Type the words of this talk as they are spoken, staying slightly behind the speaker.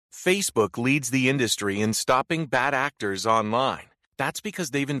Facebook leads the industry in stopping bad actors online. That's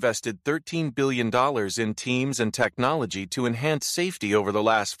because they've invested $13 billion in teams and technology to enhance safety over the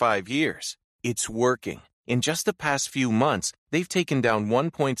last 5 years. It's working. In just the past few months, they've taken down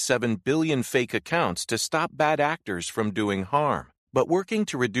 1.7 billion fake accounts to stop bad actors from doing harm. But working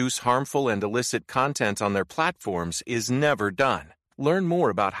to reduce harmful and illicit content on their platforms is never done. Learn more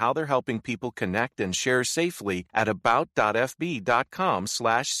about how they're helping people connect and share safely at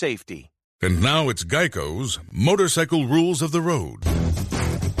about.fb.com/safety. And now it's Geico's Motorcycle Rules of the Road.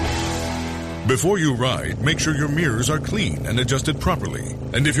 Before you ride, make sure your mirrors are clean and adjusted properly.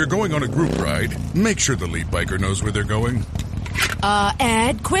 And if you're going on a group ride, make sure the lead biker knows where they're going.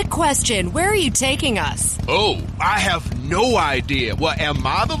 Ed, quick question. Where are you taking us? Oh, I have no idea. Well, am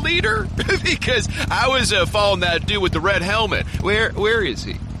I the leader? Because I was following that dude with the red helmet. Where is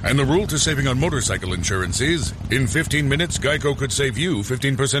he? And the rule to saving on motorcycle insurance is, in 15 minutes, Geico could save you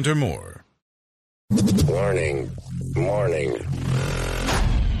 15% or more. Warning.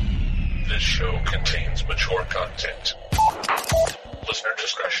 This show contains mature content. Listener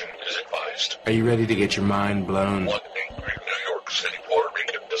discretion is advised. Are you ready to get your mind blown? One angry New York City Puerto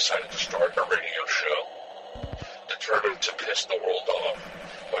Rican decided to start a radio show, determined to piss the world off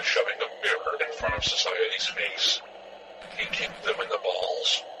by shoving a mirror in front of society's face. He kicked them in the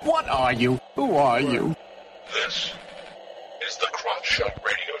balls. What are you? Who are you? This is the Crotch Shot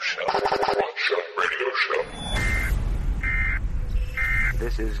Radio Show. Crotch Shot Radio Show.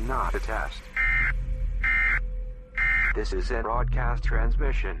 This is not a test. This is a broadcast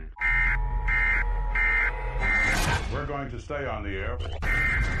transmission. We're going to stay on the air.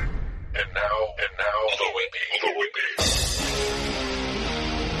 And now, Louie B.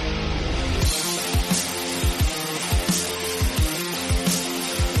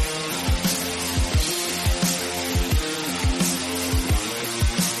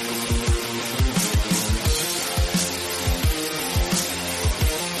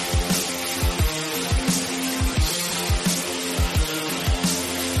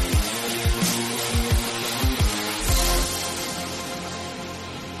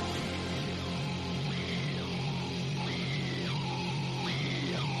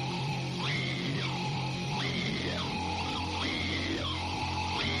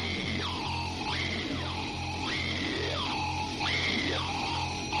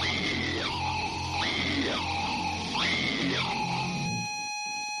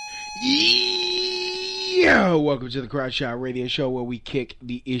 Welcome to the Crotch Shot Radio Show, where we kick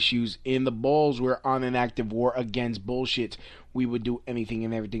the issues in the balls. We're on an active war against bullshit. We would do anything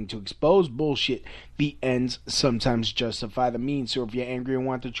and everything to expose bullshit. The ends sometimes justify the means. So if you're angry and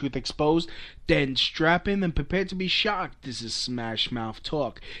want the truth exposed, then strap in and prepare to be shocked. This is Smash Mouth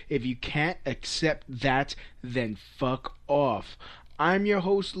Talk. If you can't accept that, then fuck off. I'm your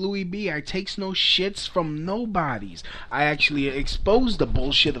host, Louie B. I takes no shits from nobodies. I actually expose the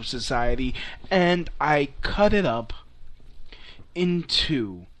bullshit of society, and I cut it up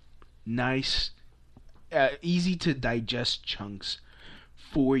into nice, easy to digest chunks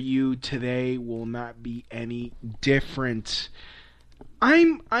for you. Today will not be any different.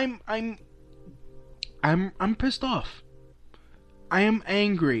 I'm pissed off. I am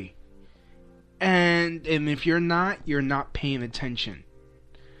angry. And if you're not paying attention.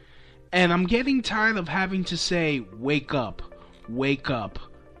 And I'm getting tired of having to say, wake up, wake up.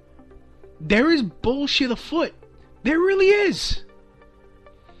 There is bullshit afoot. There really is.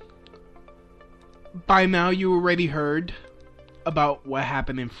 By now you already heard about what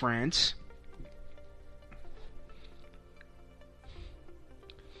happened in France.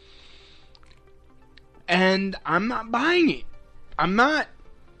 And I'm not buying it. I'm not.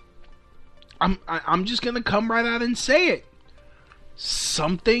 I'm just gonna come right out and say it.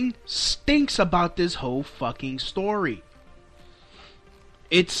 Something stinks about this whole fucking story.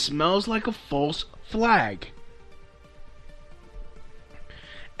 It smells like a false flag.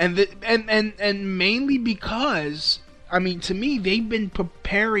 And mainly because, I mean, to me, they've been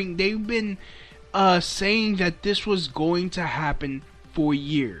preparing, they've been saying that this was going to happen for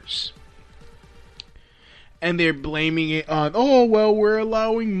years. And they're blaming it on, oh, well, we're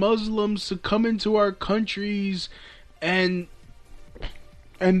allowing Muslims to come into our countries, and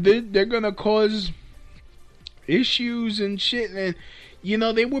they're gonna cause issues and shit. And, you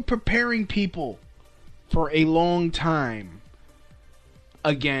know, they were preparing people for a long time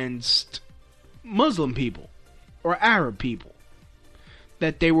against Muslim people or Arab people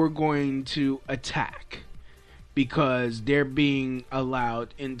that they were going to attack because they're being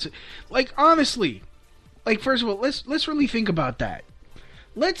allowed into, like, honestly. Like, first of all, let's really think about that.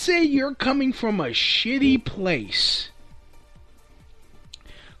 Let's say you're coming from a shitty place.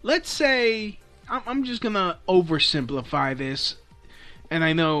 let's say, I'm just gonna oversimplify this, and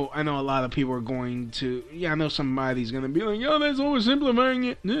I know a lot of people are going to, I know somebody's gonna be like, yo, that's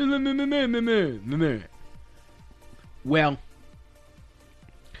oversimplifying it. No. Well,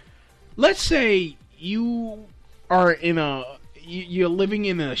 let's say you are you're living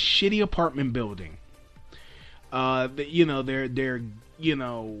in a shitty apartment building. They're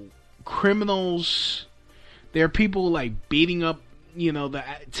criminals. There are people like beating up, the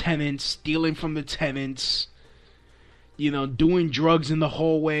tenants, stealing from the tenants, doing drugs in the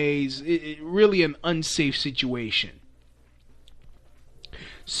hallways. Really an unsafe situation.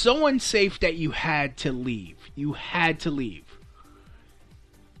 So unsafe that you had to leave. You had to leave.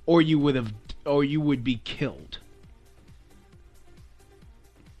 Or you would be killed.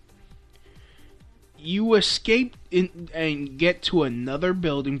 You escape and get to another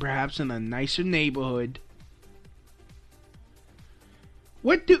building, perhaps in a nicer neighborhood.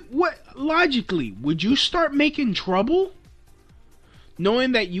 What logically, would you start making trouble?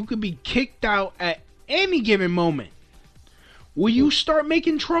 Knowing that you could be kicked out at any given moment. Will you start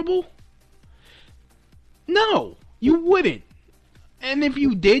making trouble? No, you wouldn't. And if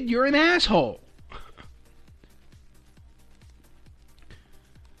you did, you're an asshole.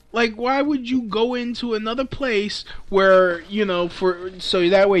 Like, why would you go into another place where, so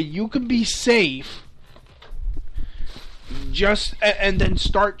that way you can be safe, and then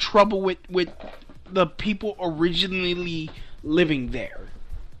start trouble with the people originally living there?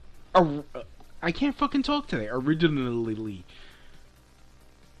 I can't fucking talk today. Originally.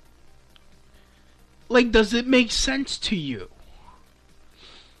 Like, does it make sense to you?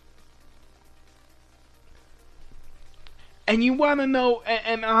 And you want to know,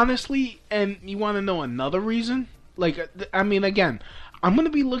 and honestly, and you want to know another reason? Like, I mean, again, I'm going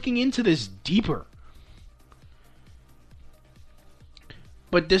to be looking into this deeper.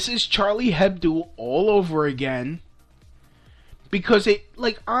 But this is Charlie Hebdo all over again. Because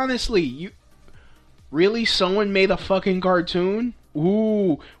honestly, really, someone made a fucking cartoon?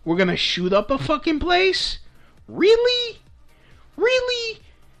 Ooh, we're going to shoot up a fucking place? Really? Really?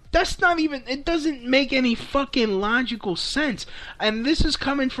 That's not even, it doesn't make any fucking logical sense. And this is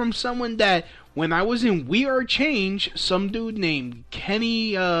coming from someone that, when I was in We Are Change, some dude named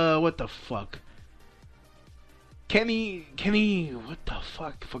Kenny, what the fuck? Kenny, what the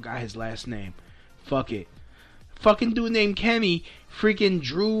fuck? Forgot his last name. Fuck it. Fucking dude named Kenny freaking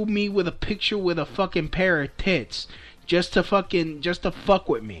drew me with a picture with a fucking pair of tits. Just to fuck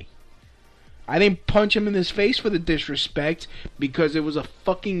with me. I didn't punch him in his face for the disrespect because it was a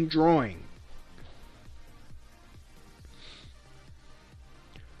fucking drawing.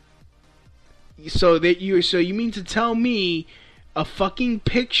 So you mean to tell me a fucking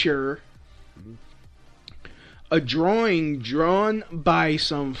picture, a drawing drawn by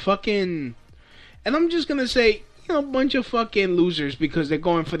some fucking, and I'm just gonna say, bunch of fucking losers because they're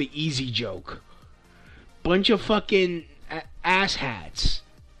going for the easy joke. Bunch of fucking asshats.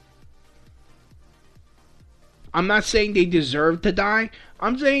 I'm not saying they deserve to die.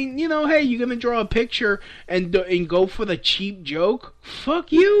 I'm saying, hey, you're gonna draw a picture and go for the cheap joke?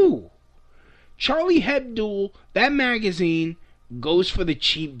 Fuck you. Charlie Hebdo, that magazine, goes for the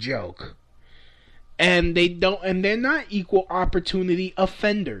cheap joke. And they're not equal opportunity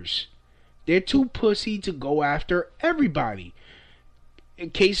offenders. They're too pussy to go after everybody.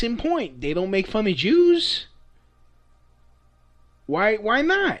 Case in point, they don't make fun of Jews. Why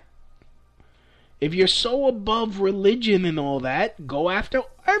not? If you're so above religion and all that, go after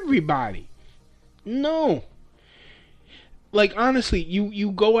everybody. No. Like, honestly,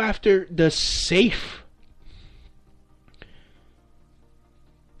 you go after the safe.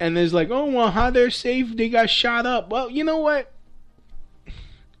 And there's like, oh, well, how they're safe? They got shot up. Well, you know what?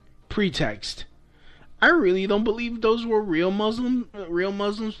 Pretext. I really don't believe those were real Muslims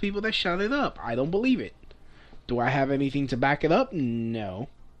people that shot it up. I don't believe it. Do I have anything to back it up? No.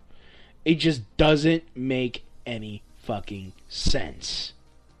 It just doesn't make any fucking sense.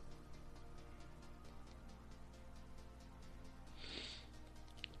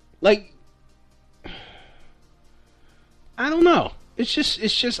 Like, I don't know. It's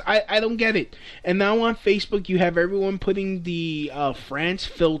just I don't get it. And now on Facebook you have everyone putting the France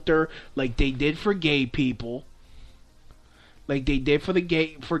filter like they did for gay people. Like they did for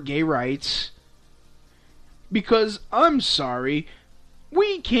gay rights. Because I'm sorry,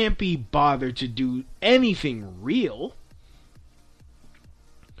 we can't be bothered to do anything real.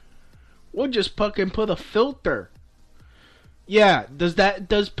 We'll just fucking put a filter. Yeah,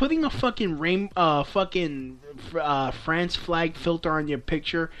 does putting a fucking France flag filter on your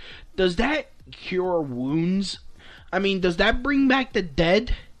picture, does that cure wounds? I mean, does that bring back the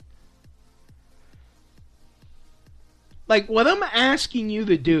dead? Like, what I'm asking you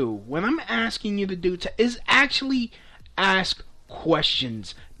to do, is actually ask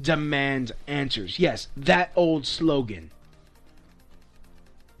questions, demand answers. Yes, that old slogan.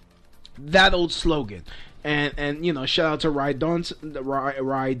 And you know, shout out to Ryan Dawson.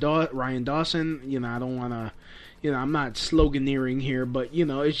 You know, I don't want to, you know, I'm not sloganeering here, but you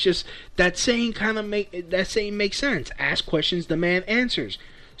know, it's just that saying makes sense. Ask questions, demand answers.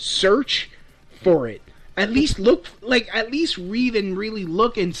 Search for it. At least read and really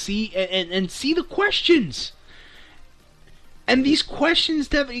look and see and see the questions. And these questions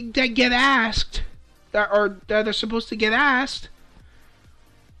that get asked, that are supposed to get asked,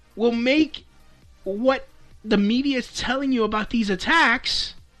 will make what the media is telling you about these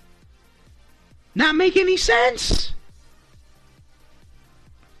attacks not make any sense.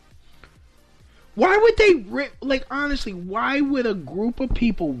 Why would they honestly, why would a group of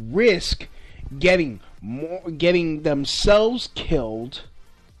people risk getting themselves killed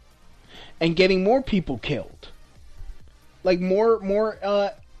and getting more people killed? Like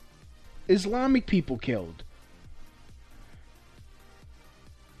more Islamic people killed.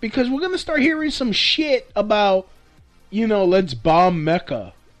 Because we're going to start hearing some shit about, you know, let's bomb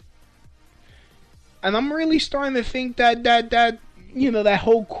Mecca. And I'm really starting to think that you know, that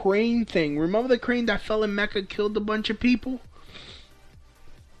whole crane thing. Remember the crane that fell in Mecca, killed a bunch of people?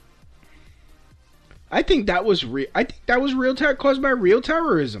 I think that was real. I think that was caused by real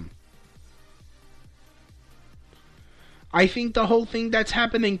terrorism. I think the whole thing that's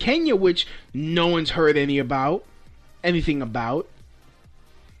happened in Kenya, which no one's heard anything about.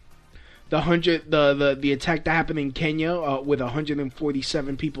 The attack that happened in Kenya with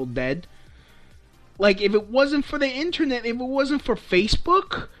 147 people dead. Like, if it wasn't for the internet, if it wasn't for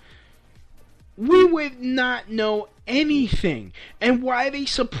Facebook, we would not know anything. And why are they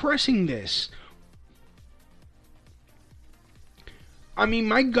suppressing this? I mean,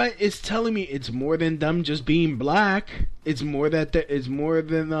 my gut is telling me it's more than them just being black. It's more than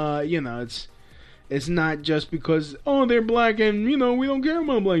you know, it's not just because, oh, they're black and, you know, we don't care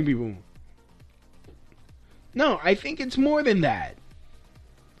about black people. No, I think it's more than that.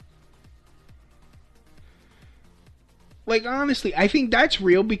 Like, honestly, I think that's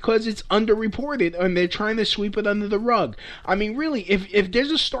real because it's underreported and they're trying to sweep it under the rug. I mean, really, if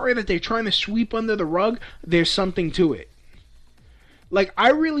there's a story that they're trying to sweep under the rug, there's something to it. Like,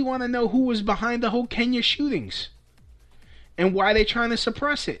 I really want to know who was behind the whole Kenya shootings and why they're trying to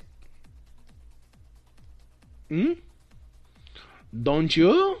suppress it. Don't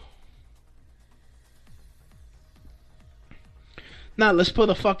you? Now, let's put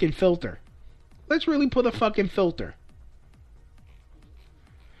a fucking filter. Let's really put a fucking filter.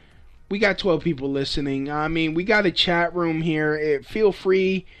 We got 12 people listening. I mean, we got a chat room here. Feel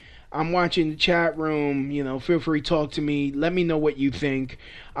free. I'm watching the chat room. You know, feel free to talk to me. Let me know what you think.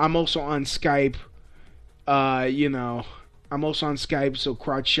 I'm also on Skype. You know, I'm also on Skype. So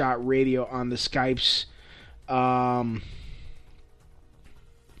Crotch Shot Radio on the Skypes. Let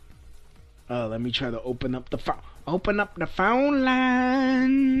me try to open up the phone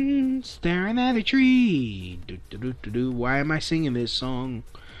line. Staring at a tree. Why am I singing this song?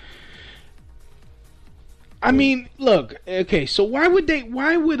 I mean, look, okay, so why would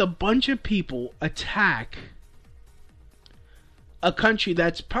a bunch of people attack a country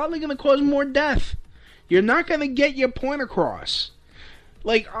that's probably going to cause more death? You're not going to get your point across.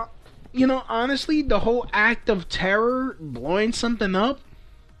 Like, you know, honestly, the whole act of terror, blowing something up,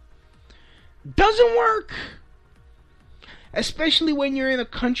 doesn't work. Especially when you're in a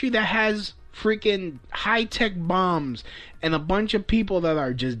country that has freaking high-tech bombs and a bunch of people that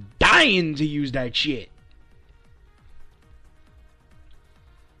are just dying to use that shit.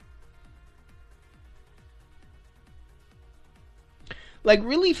 Like,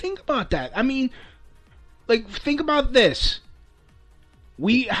 really think about that. I mean, like, think about this.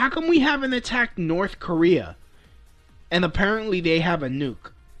 How come we haven't attacked North Korea? And apparently they have a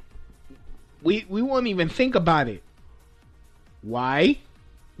nuke. We won't even think about it. Why?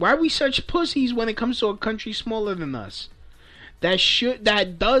 Why are we such pussies when it comes to a country smaller than us? That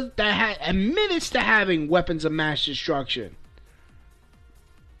admits to having weapons of mass destruction.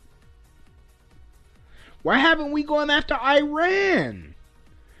 Why haven't we gone after Iran?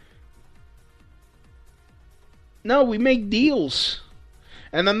 No, we make deals.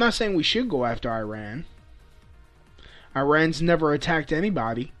 And I'm not saying we should go after Iran. Iran's never attacked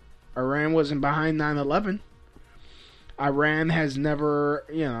anybody. Iran wasn't behind 9/11. Iran has never,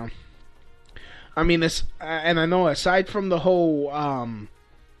 you know. I mean, and I know aside from the whole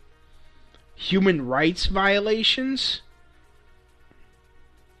human rights violations,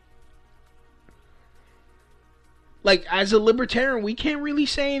 like, as a libertarian, we can't really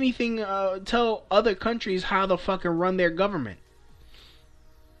say anything, tell other countries how to fucking run their government.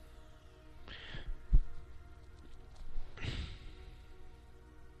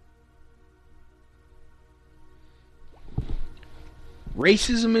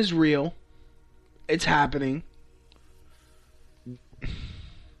 Racism is real. It's happening.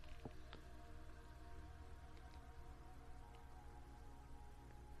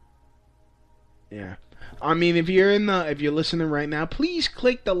 Yeah. I mean, if you're listening right now, please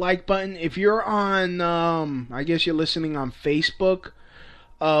click the like button. If you're on, I guess you're listening on Facebook,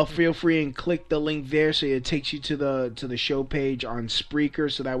 feel free and click the link there so it takes you to the show page on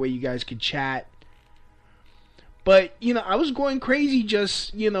Spreaker, so that way you guys can chat. But, I was going crazy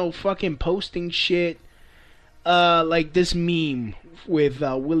just, fucking posting shit, like this meme with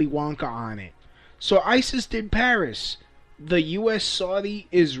Willy Wonka on it. So ISIS did Paris. The U.S. Saudi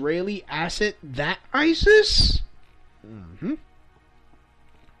Israeli asset, that ISIS? Mm-hmm.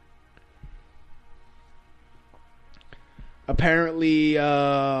 Apparently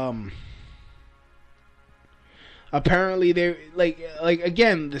they like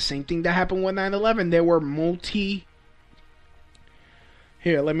again, the same thing that happened with 9/11. There were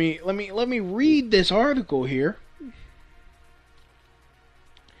Here, let me read this article here.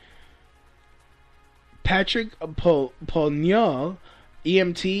 Patrick Pognol,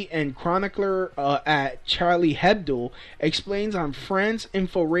 EMT and chronicler at Charlie Hebdo, explains on France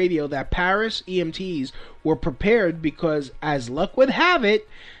Info Radio that Paris EMTs were prepared because, as luck would have it,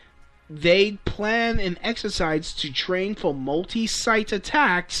 they plan an exercise to train for multi-site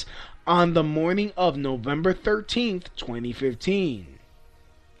attacks on the morning of November 13th, 2015.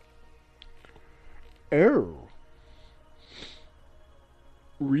 Oh.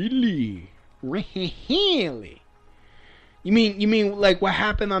 Really? Really? You mean like what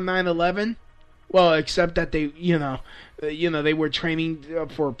happened on 9/11? Well, except that they, they were training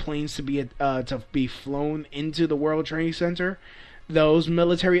for planes to be flown into the World Trade Center. Those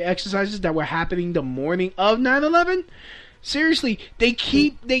military exercises that were happening the morning of 9/11. Seriously,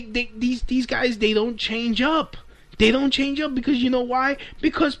 these guys, they don't change up. They don't change up because you know why?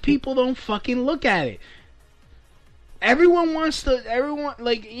 Because people don't fucking look at it. Everyone,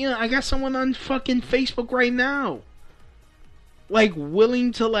 I got someone on fucking Facebook right now, like,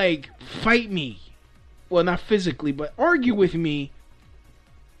 willing to, like, fight me. Well, not physically, but argue with me.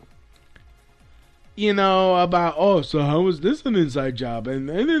 About, so how is this an inside job? And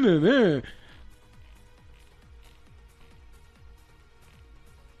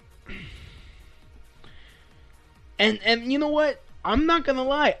you know what? I'm not gonna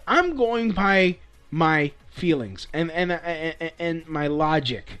lie. I'm going by my feelings and my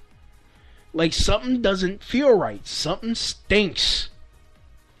logic. Like, something doesn't feel right. Something stinks.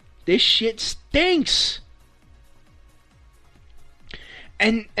 This shit stinks.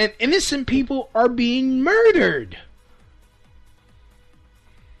 And innocent people are being murdered.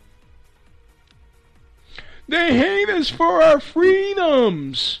 They hate us for our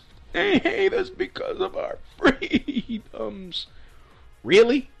freedoms. They hate us because of our freedoms.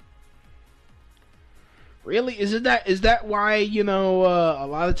 Really? Really? Is that why, a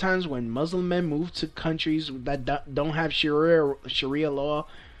lot of times when Muslim men move to countries that don't have Sharia law,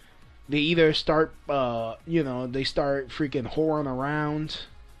 they either start, they start freaking whoring around.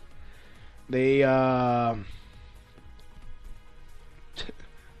 They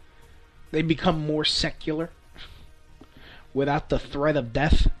become more secular without the threat of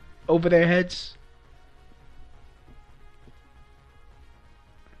death over their heads.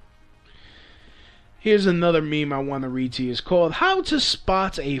 Here's another meme I want to read to you. It's called How to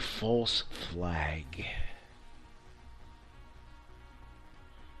Spot a False Flag.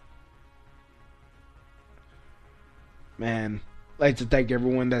 Man, I'd like to thank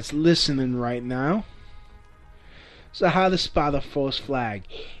everyone that's listening right now. So, how to spot a false flag.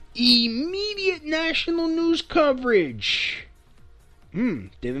 Immediate national news coverage.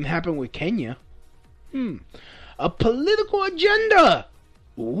 Didn't happen with Kenya. A political agenda.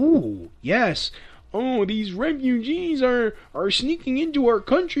 Ooh, yes. Oh, these refugees are sneaking into our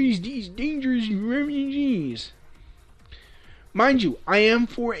countries, these dangerous refugees. Mind you, I am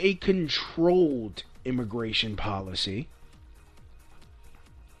for a controlled immigration policy.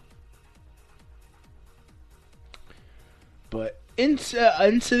 But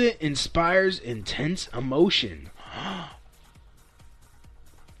incident inspires intense emotion.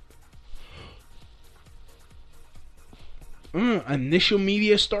 Initial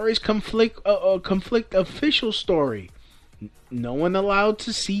media stories conflict official story. No one allowed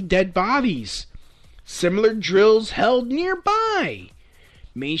to see dead bodies. Similar drills held nearby.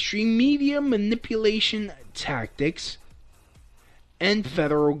 mainstream media manipulation tactics, and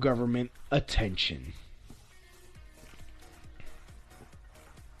federal government attention.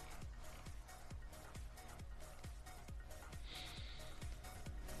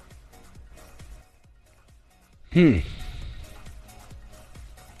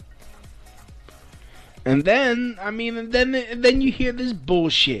 And then you hear this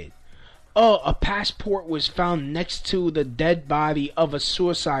bullshit. Oh, a passport was found next to the dead body of a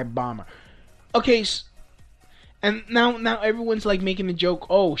suicide bomber. Okay, and now everyone's like making a joke.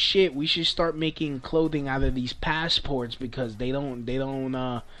 Oh shit, we should start making clothing out of these passports because they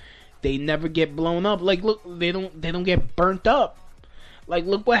never get blown up. Like, look, they don't get burnt up. Like,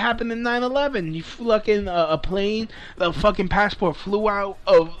 look what happened in 9/11. You flew like in a plane, the fucking passport flew out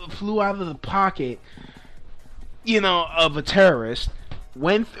of the pocket, of a terrorist.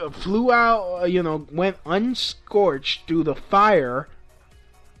 Went unscorched through the fire,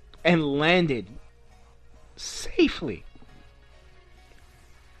 and landed safely.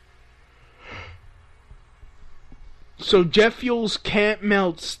 So jet fuels can't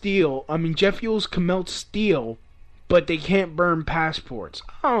melt steel. Jet fuels can melt steel, but they can't burn passports.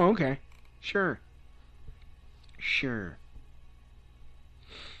 Oh, okay. Sure.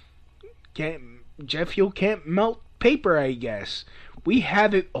 Jet fuel can't melt paper, I guess. We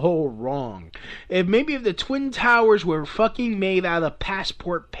have it all wrong. If the Twin Towers were fucking made out of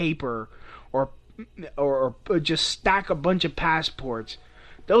passport paper, or just stack a bunch of passports,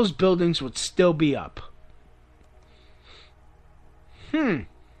 those buildings would still be up. Ain't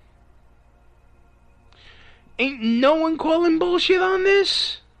no one calling bullshit on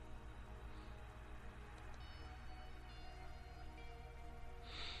this?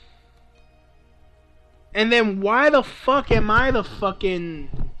 And then why the fuck am I the fucking,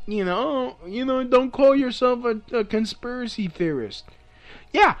 don't call yourself a conspiracy theorist.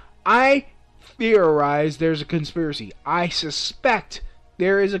 Yeah, I theorize there's a conspiracy. I suspect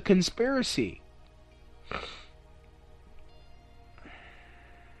there is a conspiracy.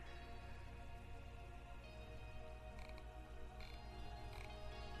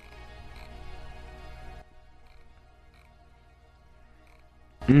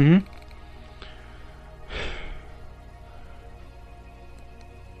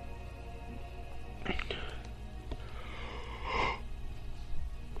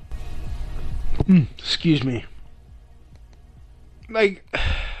 Excuse me. Like,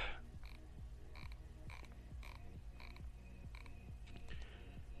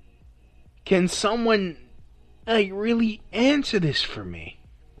 can someone really answer this for me?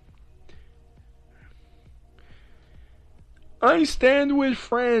 I stand with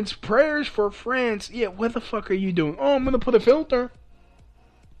France. Prayers for France. Yeah, what the fuck are you doing? Oh, I'm gonna put a filter.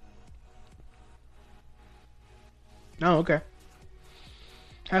 Oh, okay.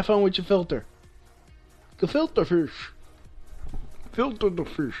 Have fun with your filter. The filter fish. Filter the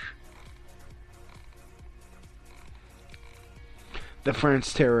fish. The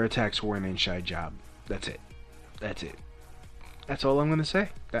France terror attacks were an inside job. That's it. That's all I'm gonna say.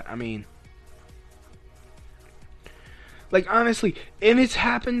 Honestly, and it's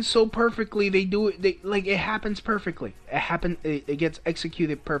happened so perfectly. They do it. It happens perfectly. It gets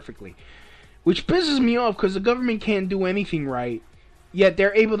executed perfectly, which pisses me off because the government can't do anything right, yet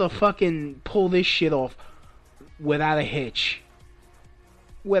they're able to fucking pull this shit off without a hitch.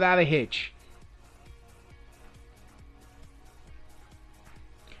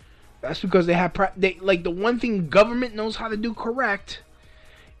 That's because they have the one thing government knows how to do correct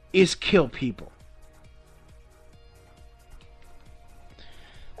is kill people.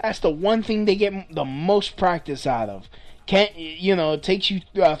 That's the one thing they get the most practice out of. It takes you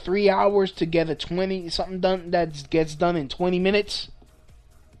 3 hours to get something done that gets done in 20 minutes.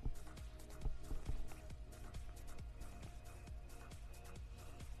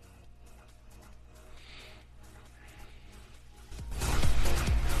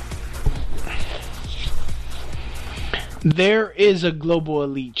 There is a global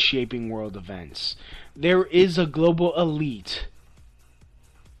elite shaping world events. There is a global elite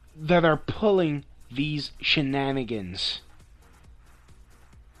that are pulling these shenanigans.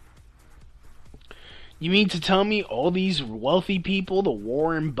 You mean to tell me all these wealthy people, the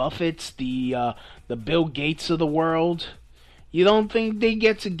Warren Buffetts, the Bill Gates of the world, you don't think they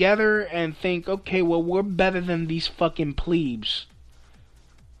get together and think, okay, well, we're better than these fucking plebes.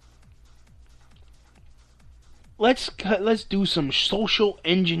 Let's do some social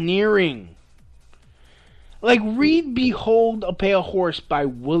engineering. Read Behold a Pale Horse by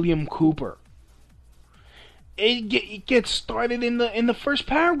William Cooper. It gets started in the first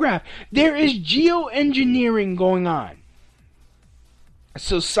paragraph. There is geoengineering going on.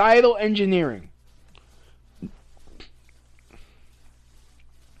 Societal engineering.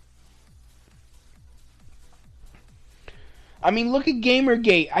 I mean, look at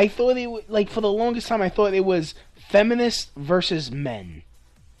Gamergate. I thought it was, like, for the longest time, I thought it was feminists versus men.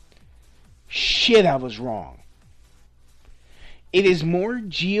 Shit, I was wrong. It is more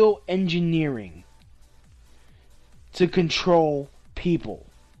geoengineering to control people.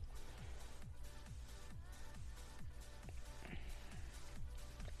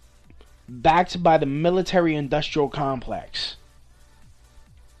 Backed by the military-industrial complex.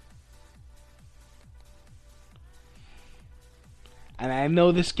 And I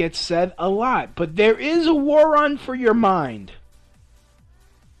know this gets said a lot, but there is a war on for your mind.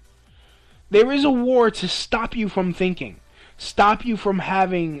 There is a war to stop you from thinking. Stop you from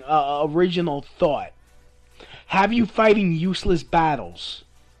having original thought. Have you fighting useless battles.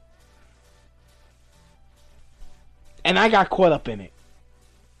 And I got caught up in it.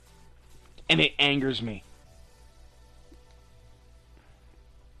 And it angers me.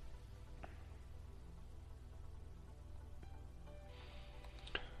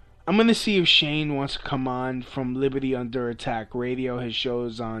 I'm going to see if Shane wants to come on from Liberty Under Attack Radio. His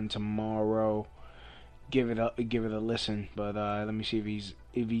show's on tomorrow. Give it a listen. But let me see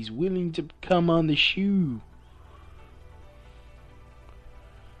if he's willing to come on the show.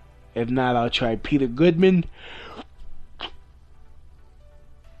 If not, I'll try Peter Goodman.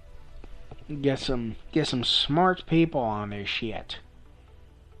 Get some smart people on this shit.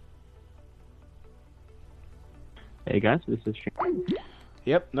 Hey guys, this is Shane.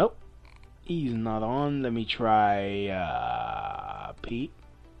 Yep, nope. He's not on. Let me try Pete.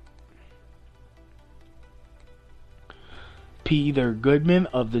 Peter Goodman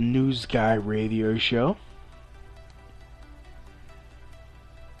of the News Guy Radio Show.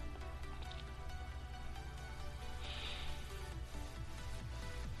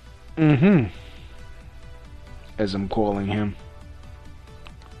 As I'm calling him.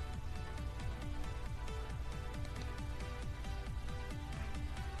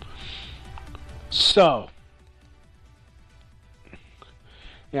 So,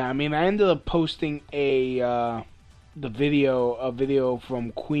 yeah, I mean, I ended up posting a video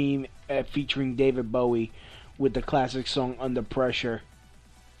from Queen featuring David Bowie with the classic song "Under Pressure."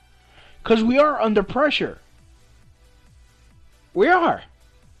 'Cause we are under pressure. We are.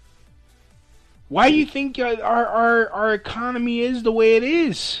 Why do you think our economy is the way it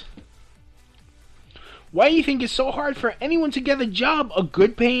is? Why do you think it's so hard for anyone to get a job, a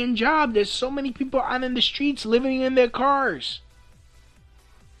good paying job? There's so many people out in the streets living in their cars.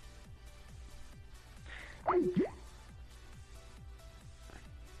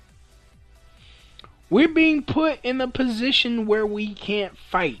 We're being put in a position where we can't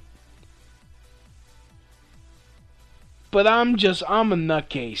fight. But I'm a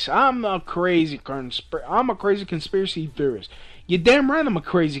nutcase. I'm a crazy conspiracy theorist. You're damn right I'm a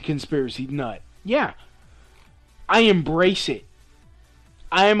crazy conspiracy nut. Yeah. I embrace it.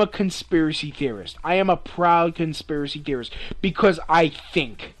 I am a conspiracy theorist. I am a proud conspiracy theorist because I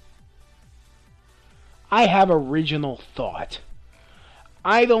think. I have original thought.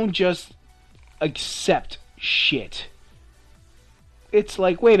 I don't just accept shit. It's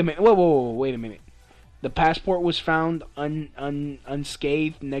like, wait a minute. Whoa, wait a minute. The passport was found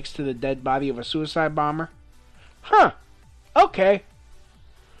unscathed next to the dead body of a suicide bomber? Huh. Okay.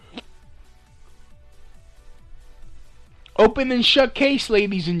 Open and shut case,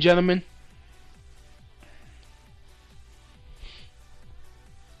 ladies and gentlemen.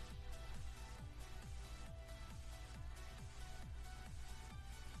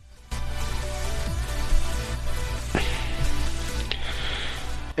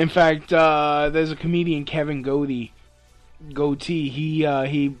 In fact, there's a comedian, Kevin Goatee.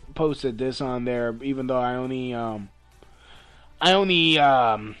 He posted this on there, even though I only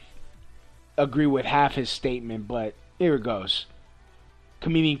agree with half his statement, but here it goes.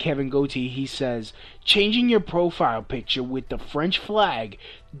 Comedian Kevin Goatee, he says, changing your profile picture with the French flag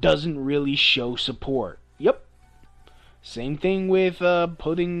doesn't really show support. Yep. Same thing with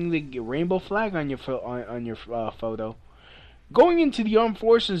putting the rainbow flag on your photo. Going into the armed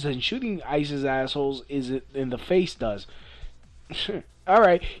forces and shooting ISIS assholes in the face does. All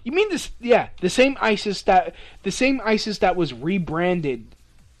right, you mean this? Yeah, the same ISIS that was rebranded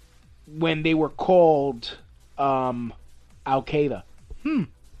when they were called Al Qaeda.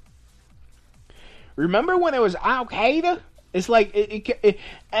 Remember when it was Al Qaeda? It's like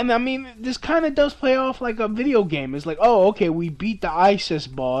and I mean, this kind of does play off like a video game. It's like, oh, okay, we beat the ISIS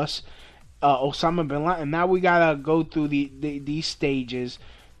boss, Osama bin Laden. Now we gotta go through these stages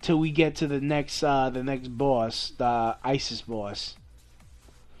till we get to the next boss, the ISIS boss.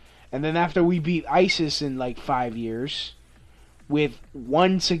 And then after we beat ISIS in like 5 years, with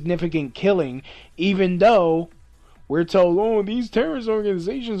one significant killing, even though we're told, oh, these terrorist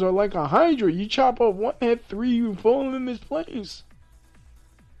organizations are like a hydra. You chop off one head, 3 you fall in this place.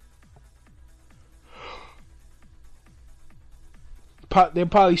 They'll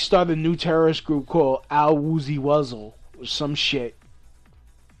probably start a new terrorist group called Al Woozy Wuzzle or some shit.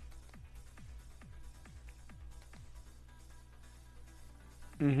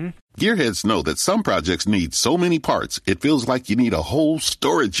 Gearheads know that some projects need so many parts, it feels like you need a whole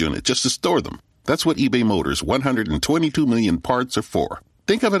storage unit just to store them. That's what eBay Motors' 122 million parts are for.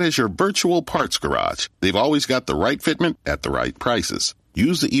 Think of it as your virtual parts garage. They've always got the right fitment at the right prices.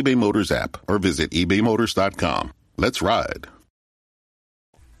 Use the eBay Motors app or visit ebaymotors.com. Let's ride.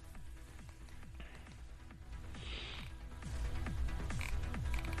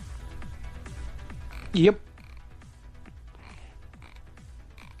 Yep.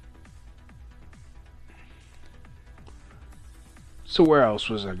 So where else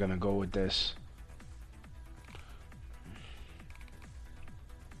was I gonna go with this?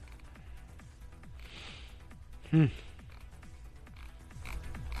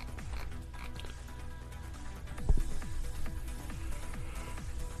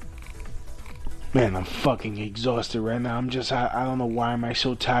 Man, I'm fucking exhausted right now. I don't know why am I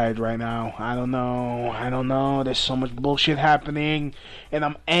so tired right now. I don't know. There's so much bullshit happening. And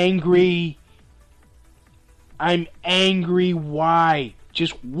I'm angry. Why?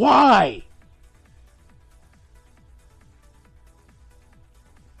 Just why?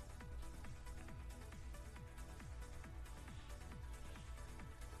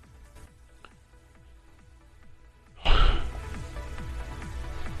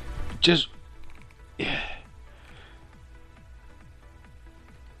 Just...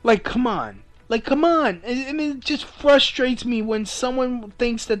 Like, come on. And it just frustrates me when someone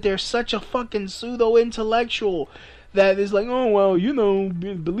thinks that they're such a fucking pseudo-intellectual that is like, oh, well, you know,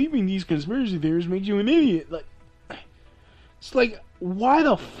 believing these conspiracy theories makes you an idiot. Like, it's like, why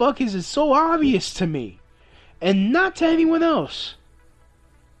the fuck is it so obvious to me and not to anyone else?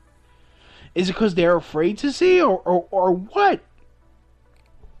 Is it because they're afraid to see or what?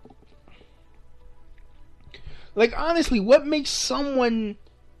 Like, honestly, what makes someone,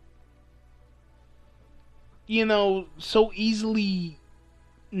 you know, so easily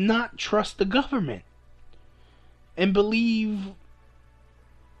not trust the government and believe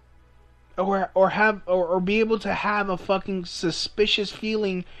or be able to have a fucking suspicious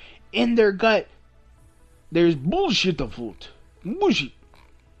feeling in their gut? There's bullshit afoot. Bullshit.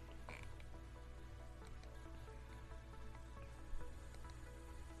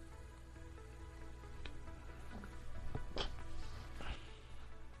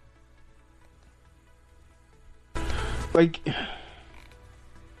 Like,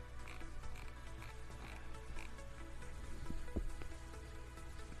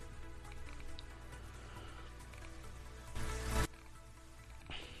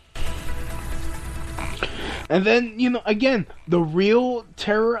 and then, you know, again, the real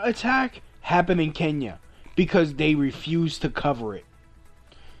terror attack happened in Kenya because they refused to cover it.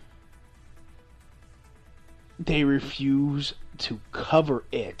 They refuse to cover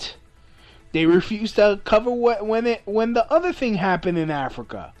it. They refused to cover when the other thing happened in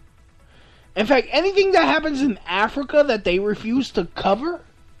Africa. In fact, anything that happens in Africa that they refuse to cover,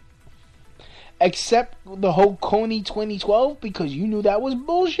 except the whole Kony 2012, because you knew that was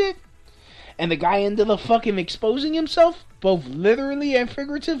bullshit, and the guy ended up fucking exposing himself, both literally and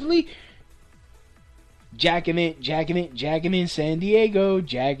figuratively, jacking it, San Diego,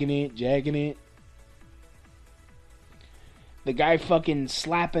 jacking it. The guy fucking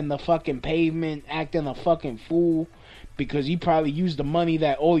slapping the fucking pavement, acting a fucking fool, because he probably used the money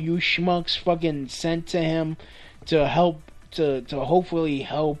that all you schmucks fucking sent to him to help, to hopefully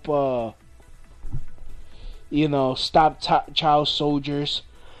help, you know, stop child soldiers.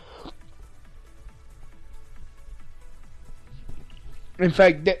 In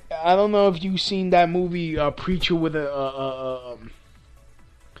fact, I don't know if you've seen that movie, Preacher with a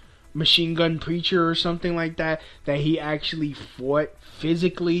Machine Gun Preacher or something like that he actually fought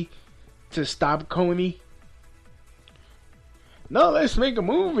physically to stop Kony. No, let's make a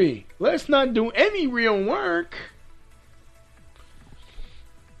movie. Let's not do any real work.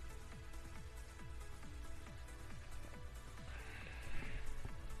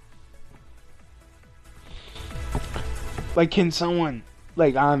 Like, can someone,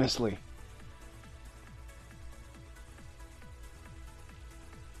 like, honestly,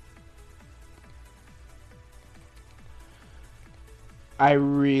 I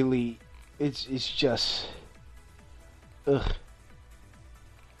really, it's just, ugh.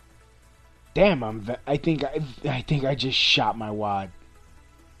 Damn, I think I just shot my wad.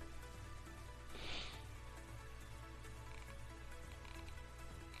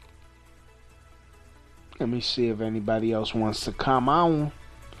 Let me see if anybody else wants to come on.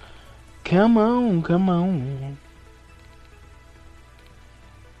 Come on, come on.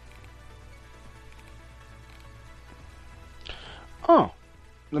 Oh,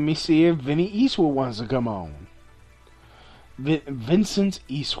 let me see if Vinny Eastwood wants to come on. Vincent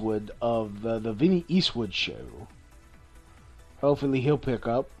Eastwood of the Vinny Eastwood Show. Hopefully he'll pick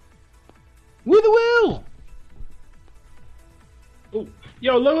up. With a will! Oh,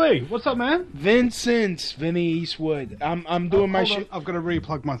 yo, Louie, what's up, man? Vincent, Vinny Eastwood. I'm doing my shit. I've got to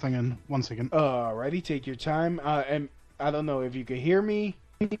re-plug my thing in. 1 second. Alrighty, take your time. And I don't know if you could hear me.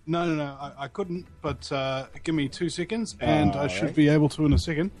 No, I couldn't. But give me 2 seconds, and I should be able to in a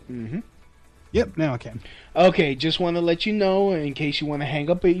second. Mm-hmm. Yep, now I can. Okay, just want to let you know, in case you want to hang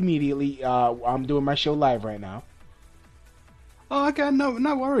up immediately, I'm doing my show live right now. Oh, okay,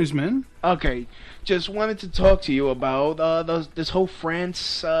 no worries, man. Okay, just wanted to talk to you about this whole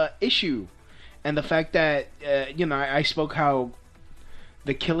France issue, and the fact that I spoke how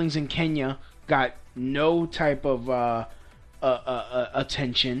the killings in Kenya got no type of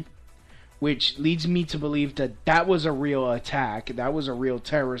attention, which leads me to believe that was a real attack. That was a real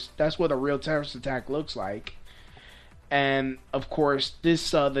terrorist. That's what a real terrorist attack looks like. And of course, this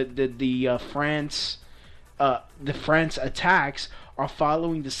the France attacks are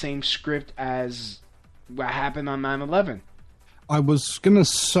following the same script as what happened on 9/11. I was gonna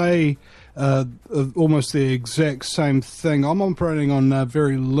say almost the exact same thing. I'm operating on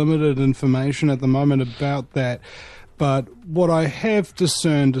very limited information at the moment about that. But what I have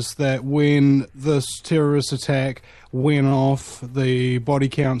discerned is that when this terrorist attack went off, the body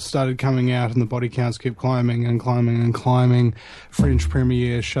counts started coming out, and the body counts kept climbing and climbing and climbing. French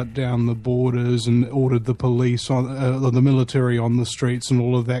Premier shut down the borders and ordered the police the military on the streets and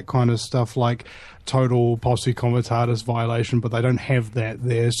all of that kind of stuff, like total posse comitatus violation, but they don't have that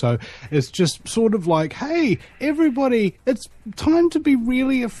there. So it's just sort of like, hey, everybody, it's time to be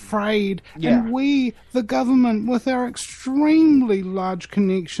really afraid. Yeah. And we, the government, with our extremely large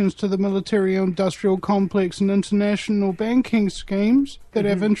connections to the military-industrial complex and international banking schemes that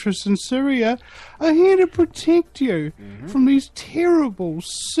have interests in Syria, are here to protect you from these terrible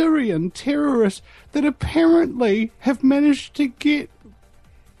Syrian terrorists that apparently have managed to get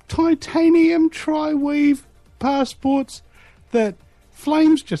titanium tri-weave passports that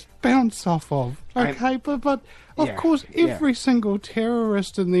flames just bounce off of. Okay, but of course every single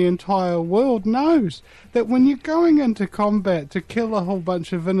terrorist in the entire world knows that when you're going into combat to kill a whole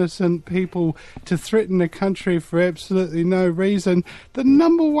bunch of innocent people, to threaten a country for absolutely no reason, the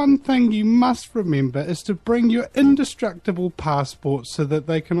number one thing you must remember is to bring your indestructible passport so that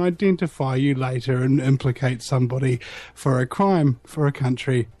they can identify you later and implicate somebody for a crime for a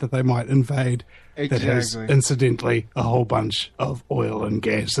country that they might invade. Exactly. That has, incidentally, a whole bunch of oil and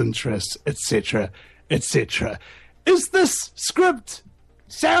gas interests, etc., etc. Is this script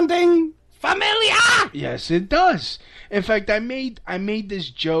sounding familiar? Yes, it does. In fact, I made this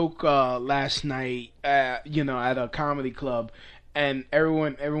joke last night, at a comedy club, and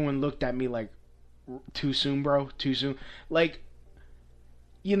everyone looked at me like, too soon, bro? Too soon? Like,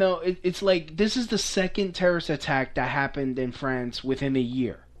 it's like this is the second terrorist attack that happened in France within a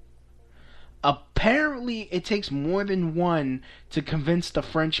year. Apparently, it takes more than one to convince the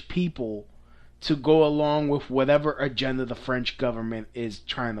French people to go along with whatever agenda the French government is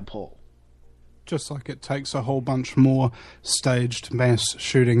trying to pull. Just like it takes a whole bunch more staged mass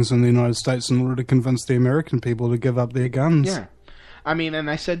shootings in the United States in order to convince the American people to give up their guns. Yeah. I mean,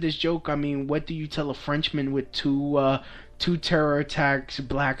 and I said this joke, what do you tell a Frenchman with two terror attacks,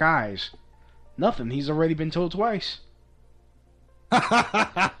 black eyes? Nothing. He's already been told twice.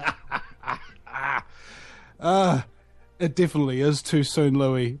 It definitely is too soon,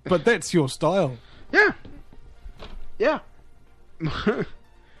 Louis. But that's your style. Yeah.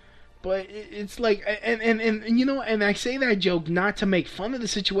 But it's like, and I say that joke not to make fun of the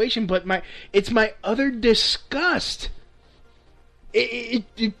situation, but it's my utter disgust. It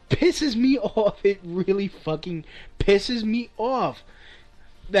pisses me off. It really fucking pisses me off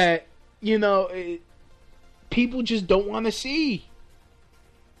that, people just don't want to see.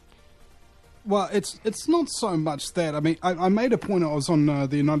 Well, it's not so much that. I mean, I made a point. I was on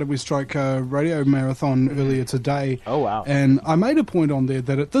the United We Strike radio marathon earlier today. Oh, wow. And I made a point on there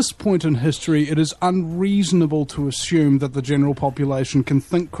that at this point in history, it is unreasonable to assume that the general population can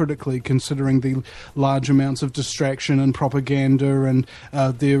think critically, considering the large amounts of distraction and propaganda and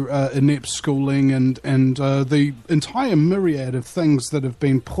their inept schooling and the entire myriad of things that have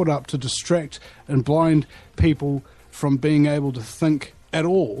been put up to distract and blind people from being able to think at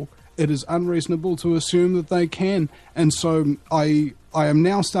all. It is unreasonable to assume that they can. And so I am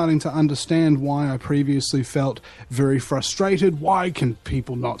now starting to understand why I previously felt very frustrated. Why can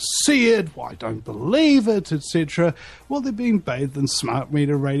people not see it? Why don't believe it, etc.? Well, they're being bathed in smart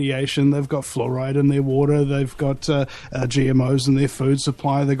meter radiation. They've got fluoride in their water. They've got GMOs in their food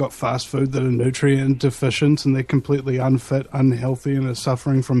supply. They've got fast food that are nutrient deficient, and they're completely unfit, unhealthy, and are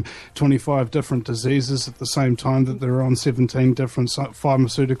suffering from 25 different diseases at the same time that they're on 17 different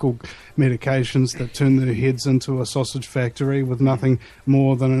pharmaceutical medications that turn their heads into a sausage factory with nothing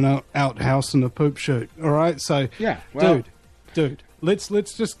more than an outhouse and a poop chute. All right, so yeah, well, dude, let's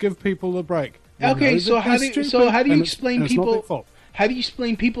just give people a break. Okay, so how do you explain people? How do you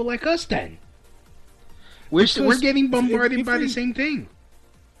explain people like us then? We're getting bombarded by the same thing.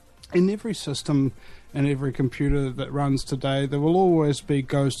 In every system and every computer that runs today, there will always be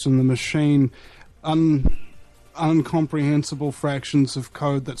ghosts in the machine, incomprehensible fractions of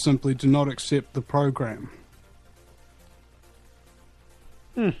code that simply do not accept the program.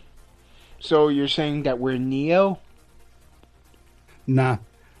 So you're saying that we're Neo? Nah,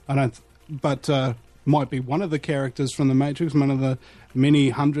 I don't. But might be one of the characters from the Matrix, one of the many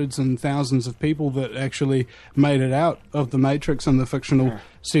hundreds and thousands of people that actually made it out of the Matrix in the fictional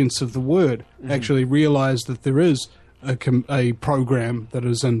sense of the word, actually realized that there is a program that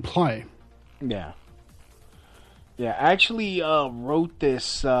is in play. Yeah. Yeah, I actually wrote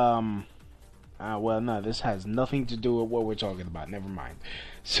this. Well, no, this has nothing to do with what we're talking about. Never mind.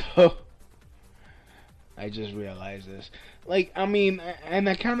 So, I just realized this. Like, I mean, and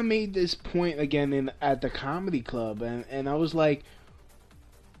I kind of made this point again at the comedy club, and I was like,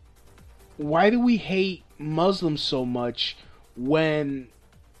 why do we hate Muslims so much when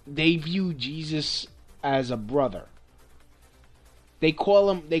they view Jesus as a brother? They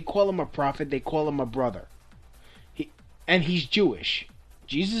call him a prophet. They call him a brother. And he's Jewish.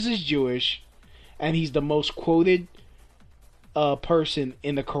 Jesus is Jewish, and he's the most quoted person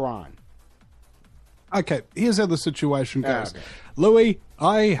in the Quran. Okay, here's how the situation goes. Okay. Louis,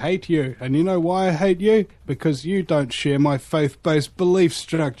 I hate you. And you know why I hate you? Because you don't share my faith-based belief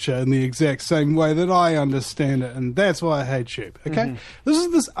structure in the exact same way that I understand it. And that's why I hate you. Okay? This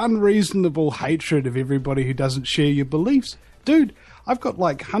is this unreasonable hatred of everybody who doesn't share your beliefs. Dude, I've got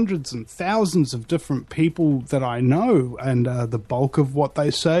like hundreds and thousands of different people that I know, and the bulk of what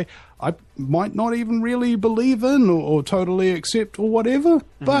they say I might not even really believe in or totally accept or whatever,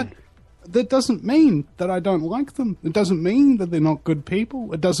 but that doesn't mean that I don't like them. It doesn't mean that they're not good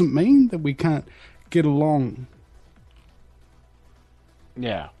people. It doesn't mean that we can't get along.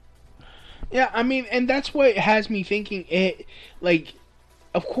 Yeah. Yeah, I mean, and that's what has me thinking, like,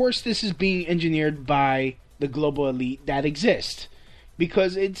 of course this is being engineered by the global elite that exist.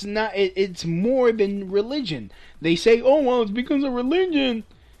 Because it's not, it's more than religion. They say, oh, well, it's because of religion.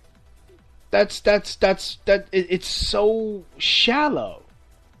 It's so shallow.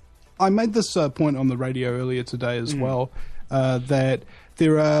 I made this point on the radio earlier today as well, that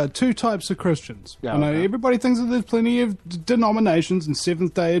there are two types of Christians. Yeah, I know everybody thinks that there's plenty of denominations and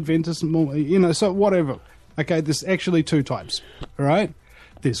Seventh-day Adventists and more, you know, so whatever. Okay, there's actually two types, all right?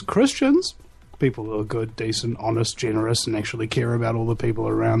 There's Christians, people who are good, decent, honest, generous, and actually care about all the people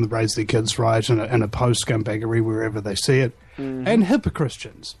around, that raise their kids right, and oppose scumbaggery wherever they see it, and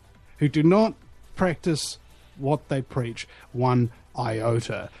hypocristians, who do not practice what they preach one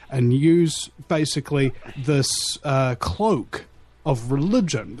iota, and use basically this cloak of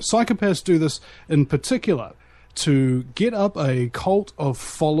religion. Psychopaths do this in particular to get up a cult of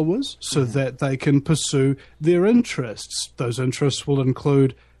followers so that they can pursue their interests. Those interests will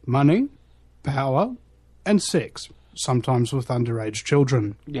include money, power, and sex, sometimes with underage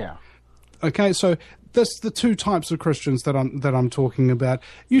children. Yeah. Okay, so that's the two types of Christians that I'm talking about.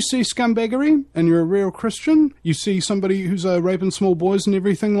 You see scumbaggery, and you're a real Christian. You see somebody who's raping small boys and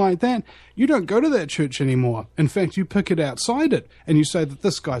everything like that. You don't go to that church anymore. In fact, you pick it outside it, and you say that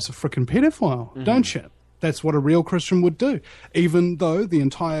this guy's a frickin' pedophile, don't you? That's what a real Christian would do. Even though the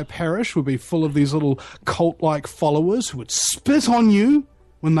entire parish would be full of these little cult-like followers who would spit on you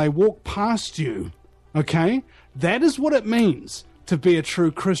when they walk past you. Okay? That is what it means to be a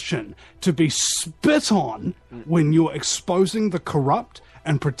true Christian. To be spit on when you're exposing the corrupt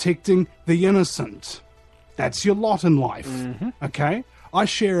and protecting the innocent. That's your lot in life, okay? I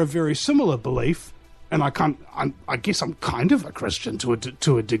share a very similar belief, and I guess I'm kind of a Christian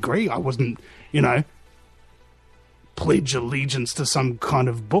to a degree. I wasn't, pledge allegiance to some kind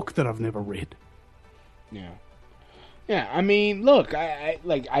of book that I've never read. Yeah, I mean, look,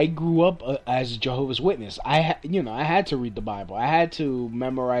 I grew up as a Jehovah's Witness. I had to read the Bible. I had to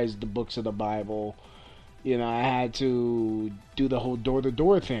memorize the books of the Bible. I had to do the whole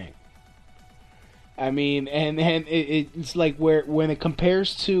door-to-door thing. I mean, and it's like when it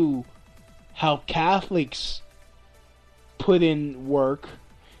compares to how Catholics put in work,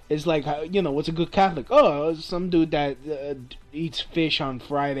 it's like, what's a good Catholic? Oh, some dude that eats fish on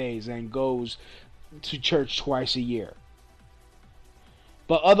Fridays and goes to church twice a year.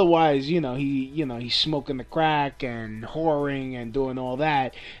 But otherwise, he's smoking the crack and whoring and doing all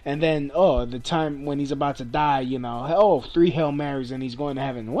that. And then, the time when he's about to die, 3 Hail Marys and he's going to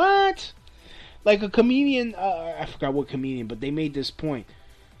heaven. What? Like a comedian, I forgot what comedian, but they made this point.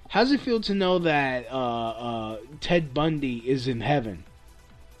 How does it feel to know that Ted Bundy is in heaven?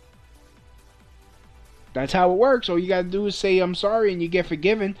 That's how it works. All you gotta do is say I'm sorry and you get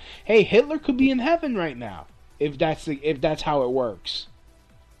forgiven. Hey, Hitler could be in heaven right now if that's how it works.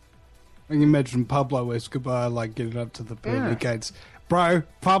 I can imagine Pablo Escobar getting up to the pearly gates. Bro,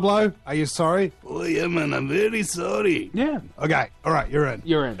 Pablo, are you sorry? Oh yeah, man, I'm very sorry. Yeah. Okay, all right, you're in.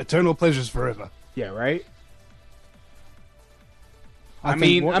 You're in. Eternal pleasures forever. Yeah, right.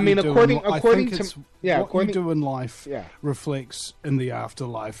 According to what you do in life reflects in the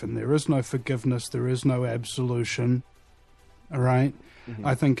afterlife, and there is no forgiveness, there is no absolution. All right,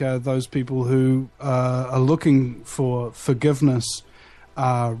 I think those people who are looking for forgiveness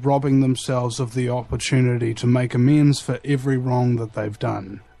are robbing themselves of the opportunity to make amends for every wrong that they've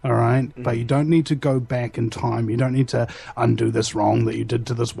done. All right, but you don't need to go back in time. You don't need to undo this wrong that you did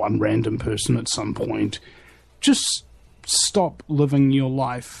to this one random person at some point. Just stop living your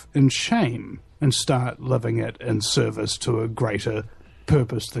life in shame and start living it in service to a greater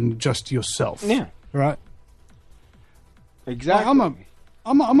purpose than just yourself. Yeah. Right? Exactly.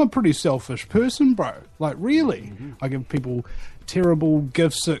 I'm a pretty selfish person, bro. Really. I give people terrible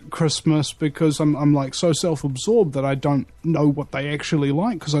gifts at Christmas because I'm so self-absorbed that I don't know what they actually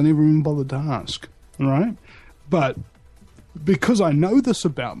like because I never even bothered to ask. All right? But because I know this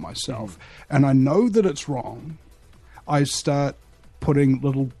about myself and I know that it's wrong, I start putting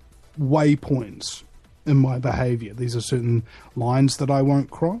little waypoints in my behavior. These are certain lines that I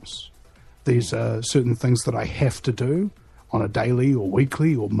won't cross. These are certain things that I have to do on a daily or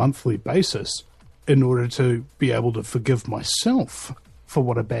weekly or monthly basis in order to be able to forgive myself for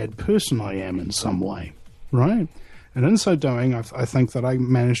what a bad person I am in some way, right? And in so doing, I think that I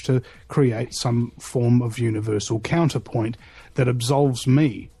managed to create some form of universal counterpoint that absolves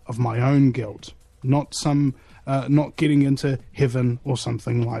me of my own guilt, not getting into heaven or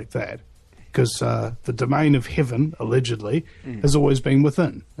something like that. Because the domain of heaven, allegedly, has always been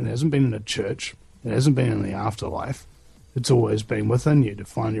within. It hasn't been in a church. It hasn't been in the afterlife. It's always been within you to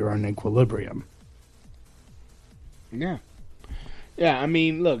find your own equilibrium. Yeah. Yeah, I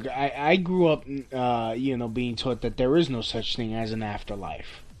mean, look, I grew up, being taught that there is no such thing as an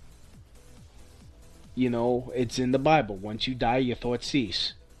afterlife. It's in the Bible. Once you die, your thoughts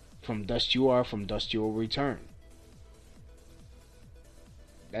cease. From dust you are, from dust you will return.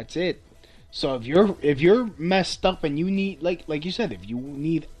 That's it. So if you're messed up and you need, like you said, if you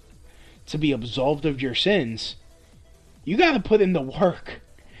need to be absolved of your sins, you got to put in the work.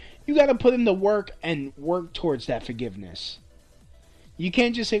 You got to put in the work and work towards that forgiveness. You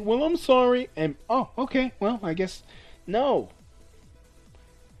can't just say, well, I'm sorry, and, oh, okay, well, I guess, no.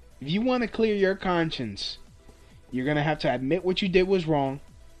 If you want to clear your conscience, you're going to have to admit what you did was wrong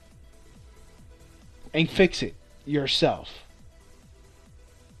and fix it yourself.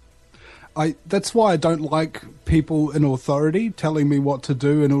 That's why I don't like people in authority telling me what to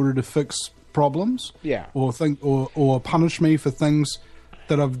do in order to fix problems. Yeah. Or punish me for things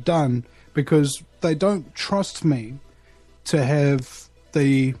that I've done, because they don't trust me to have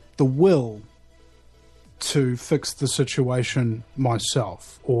the will to fix the situation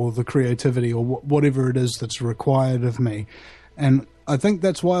myself, or the creativity, or whatever it is that's required of me. And I think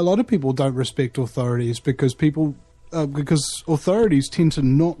that's why a lot of people don't respect authorities, because authorities tend to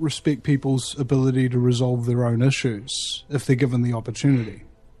not respect people's ability to resolve their own issues if they're given the opportunity.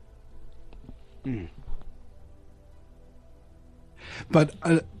 But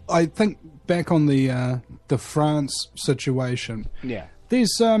I think back on the France situation. Yeah.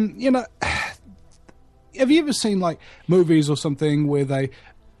 There's have you ever seen movies or something where they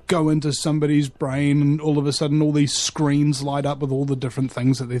go into somebody's brain and all of a sudden all these screens light up with all the different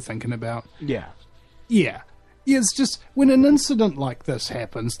things that they're thinking about. Yeah. Yeah. It's just, when an incident like this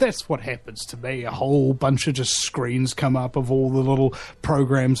happens, that's what happens to me. A whole bunch of just screens come up of all the little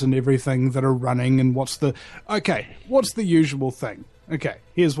programs and everything that are running, and what's the usual thing? Okay,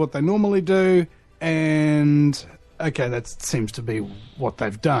 here's what they normally do, and okay, that seems to be what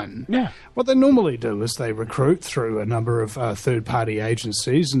they've done. Yeah. What they normally do is they recruit through a number of third-party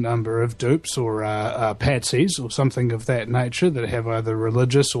agencies, a number of dupes or patsies or something of that nature that have either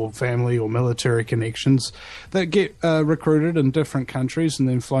religious or family or military connections that get recruited in different countries and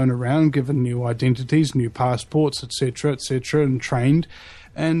then flown around, given new identities, new passports, etc., and trained.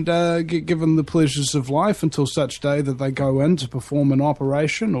 And get given the pleasures of life until such day that they go in to perform an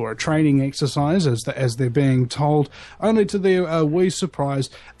operation or a training exercise, as they're being told, only to their wee surprise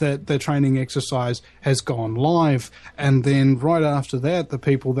that their training exercise has gone live. And then right after that, the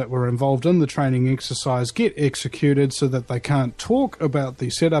people that were involved in the training exercise get executed so that they can't talk about the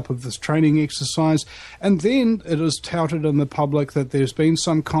setup of this training exercise. And then it is touted in the public that there's been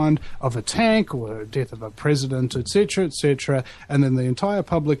some kind of attack or death of a president, etc., and then the entire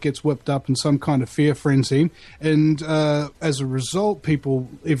public gets whipped up in some kind of fear frenzy, and as a result, people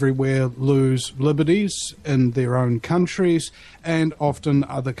everywhere lose liberties in their own countries, and often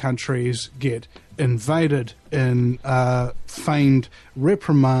other countries get invaded in feigned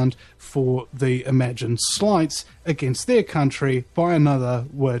reprimand for the imagined slights against their country by another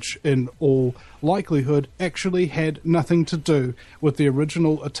which, in all likelihood, actually had nothing to do with the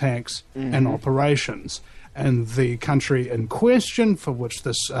original attacks and operations. And the country in question, for which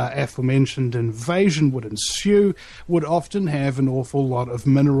this aforementioned invasion would ensue, would often have an awful lot of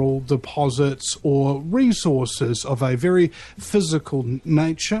mineral deposits or resources of a very physical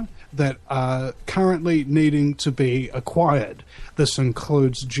nature that are currently needing to be acquired. This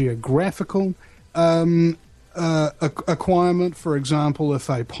includes geographical acquirement. For example, if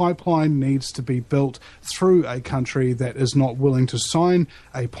a pipeline needs to be built through a country that is not willing to sign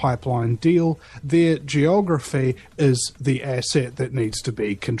a pipeline deal, their geography is the asset that needs to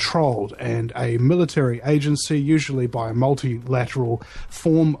be controlled, and a military agency, usually by a multilateral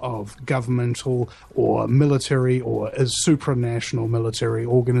form of governmental or military or as supranational military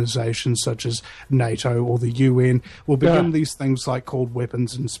organizations such as NATO or the UN, will begin these things like called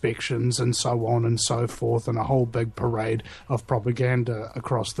weapons inspections and so on and so forth, and a whole big parade of propaganda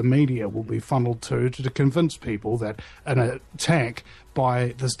across the media will be funneled to convince people that an attack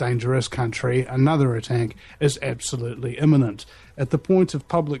by this dangerous country, another attack, is absolutely imminent. At the point of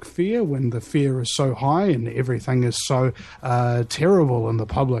public fear, when the fear is so high and everything is so terrible in the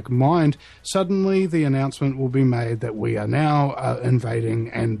public mind, suddenly the announcement will be made that we are now invading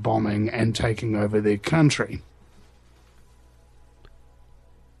and bombing and taking over their country.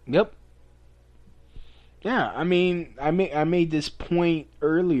 Yep. Yeah, I mean, I made this point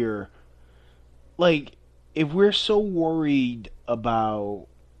earlier. Like, if we're so worried about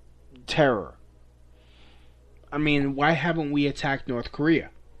terror, I mean, why haven't we attacked North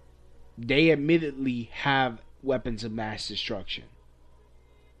Korea? They admittedly have weapons of mass destruction.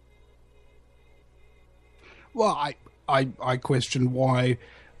 Well, I question why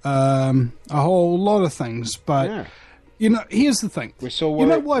a whole lot of things, but... Yeah. You know, here's the thing. We're so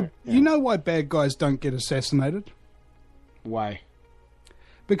worried. You know why bad guys don't get assassinated? Why?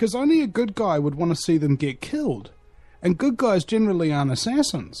 Because only a good guy would want to see them get killed. And good guys generally aren't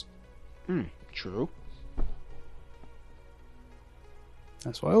assassins. True.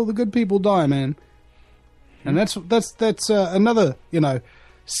 That's why all the good people die, man. And that's another,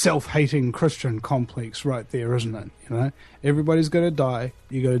 self-hating Christian complex right there, isn't it? You know, everybody's got to die.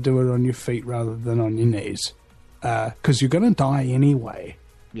 You got to do it on your feet rather than on your knees. Because you're going to die anyway,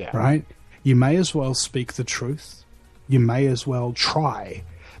 right? You may as well speak the truth. You may as well try,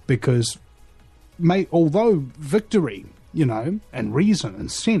 because although victory, and reason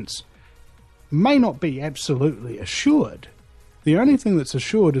and sense may not be absolutely assured, the only thing that's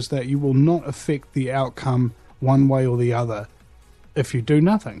assured is that you will not affect the outcome one way or the other if you do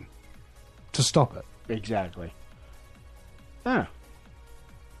nothing to stop it. Exactly. Yeah.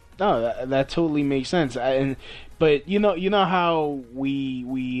 No, that totally makes sense. But you know how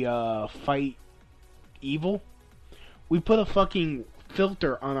we fight evil? We put a fucking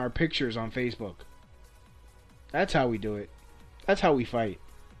filter on our pictures on Facebook. That's how we do it. That's how we fight.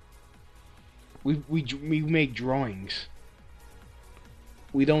 We make drawings.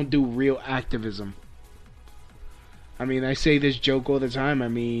 We don't do real activism. I mean, I say this joke all the time. I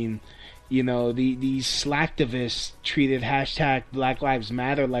mean, these slacktivists treated hashtag Black Lives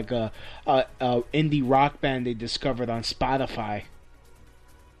Matter like a indie rock band they discovered on Spotify.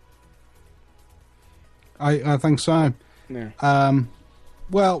 I think so. Yeah.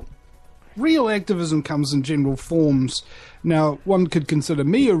 Well, real activism comes in general forms. Now, one could consider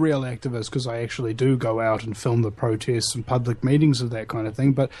me a real activist because I actually do go out and film the protests and public meetings and that kind of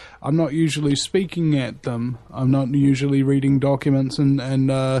thing, but I'm not usually speaking at them. I'm not usually reading documents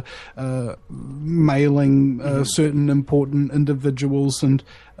and mailing certain important individuals and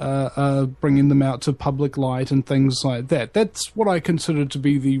bringing them out to public light and things like that. That's what I consider to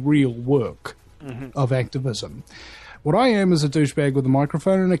be the real work of activism. What I am is a douchebag with a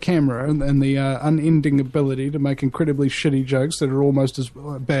microphone and a camera and the unending ability to make incredibly shitty jokes that are almost as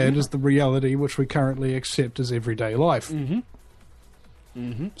bad as the reality which we currently accept as everyday life.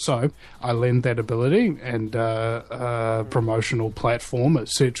 So I lend that ability and promotional platform,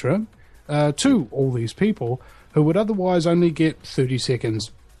 etc., to all these people who would otherwise only get 30 seconds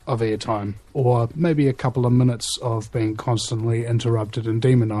of airtime, or maybe a couple of minutes of being constantly interrupted and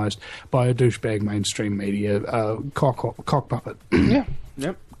demonized by a douchebag mainstream media cock puppet. Yeah,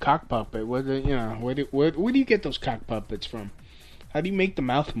 yep, cock puppet. Where do you get those cock puppets from? How do you make the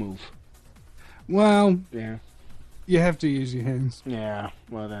mouth move? Well, yeah, you have to use your hands. Yeah,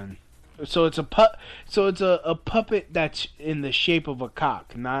 well then. So it's a puppet that's in the shape of a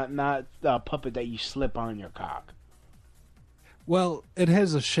cock, not a puppet that you slip on your cock. Well, it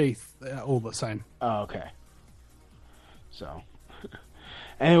has a sheath all the same. Oh, okay. So,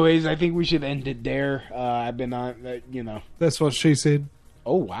 anyways, I think we should end it there. I've been on, That's what she said.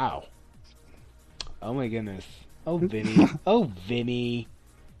 Oh, wow. Oh, my goodness. Oh, Vinny. Oh, Vinny.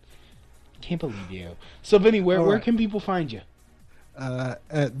 Can't believe you. So, Vinny, where can people find you? At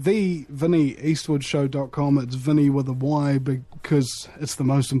thevinnieeastwoodshow.com. It's Vinny with a Y because it's the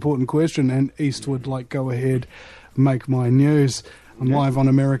most important question, and Eastwood, go ahead, make my news. I'm live on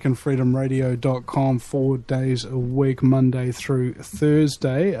AmericanFreedomRadio.com 4 days a week, Monday through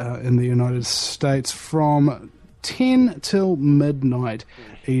Thursday in the United States from 10 till midnight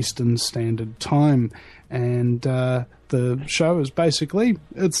Eastern Standard Time. And the show is basically,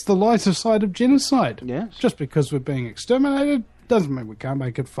 it's the lighter side of genocide. Yes. Just because we're being exterminated doesn't mean we can't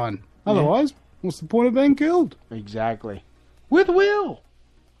make it fun. Otherwise, what's the point of being killed? Exactly. With will.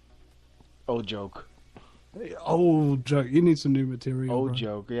 Old joke. Old joke. You need some new material. Old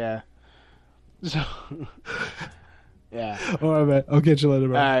joke, yeah. So, yeah. All right, man. I'll catch you later,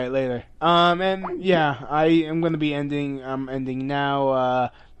 bro. All right, later. And yeah, I am going to be ending. I'm ending now.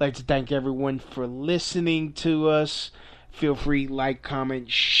 I'd like to thank everyone for listening to us. Feel free, like, comment,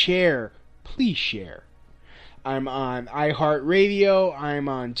 share. Please share. I'm on iHeartRadio. I'm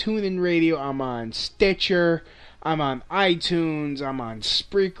on TuneIn Radio. I'm on Stitcher. I'm on iTunes. I'm on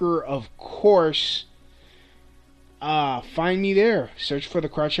Spreaker, of course. Find me there. Search for the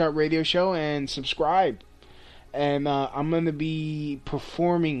Crotch Shot Radio Show and subscribe. And I'm going to be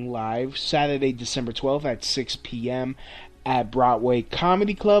performing live Saturday, December 12th at 6 p.m. at Broadway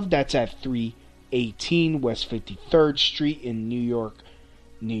Comedy Club. That's at 318 West 53rd Street in New York,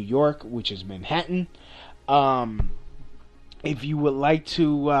 which is Manhattan. If you would like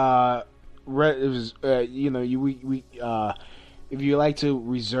to, if you like to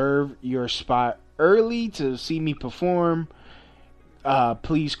reserve your spot early to see me perform,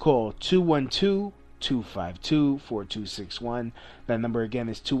 please call 212-252-4261. That number again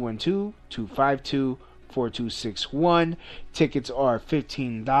is 212-252-4261. Tickets are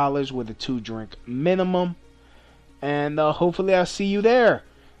 $15 with a 2-drink minimum, and hopefully I'll see you there.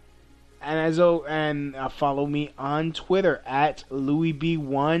 And follow me on Twitter at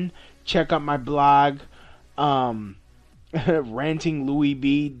LouisB1. Check out my blog,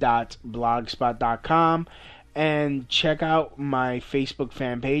 rantinglouisb.blogspot.com, and check out my Facebook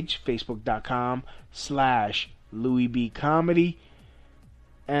fan page, facebook.com/LouisBComedy.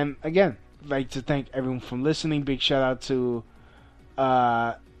 And again, I'd like to thank everyone for listening. Big shout out to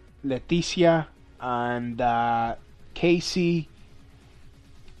Leticia and Casey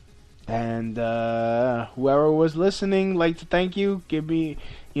and whoever was listening. Like to thank you. Give me,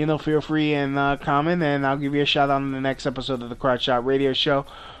 feel free and comment, and I'll give you a shout out on the next episode of the Crotch Shot Radio Show.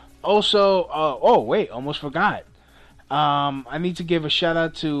 Also, almost forgot. I need to give a shout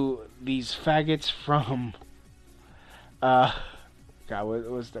out to these faggots from God,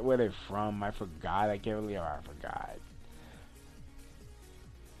 where they from? I forgot. I can't believe I forgot.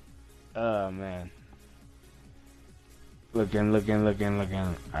 Oh man. Looking.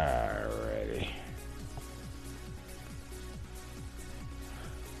 Alrighty.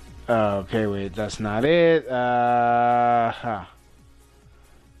 Okay, wait, that's not it.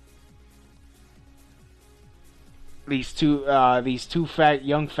 These two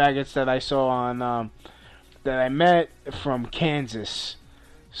young faggots that I saw on that I met from Kansas.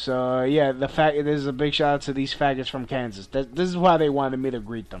 So, yeah, there's a big shout out to these faggots from Kansas. This is why they wanted me to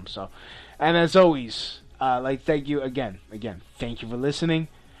greet them. So, and as always, thank you again. Thank you for listening.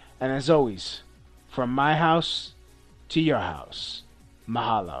 And as always, from my house to your house,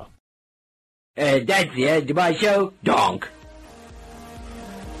 mahalo. That's the end of my show. Donk.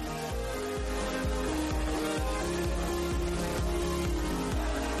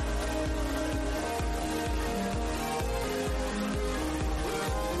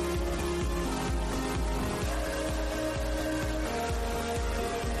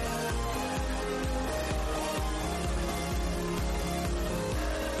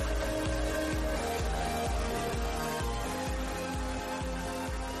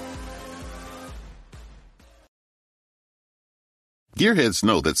 Gearheads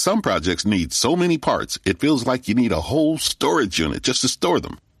know that some projects need so many parts, it feels like you need a whole storage unit just to store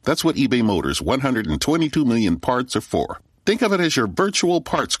them. That's what eBay Motors' 122 million parts are for. Think of it as your virtual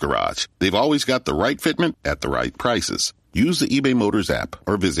parts garage. They've always got the right fitment at the right prices. Use the eBay Motors app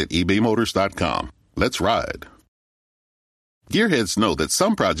or visit ebaymotors.com. Let's ride. Gearheads know that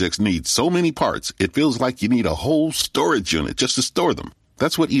some projects need so many parts, it feels like you need a whole storage unit just to store them.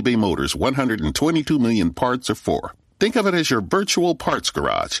 That's what eBay Motors' 122 million parts are for. Think of it as your virtual parts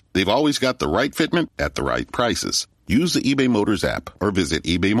garage. They've always got the right fitment at the right prices. Use the eBay Motors app or visit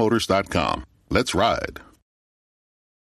ebaymotors.com. Let's ride.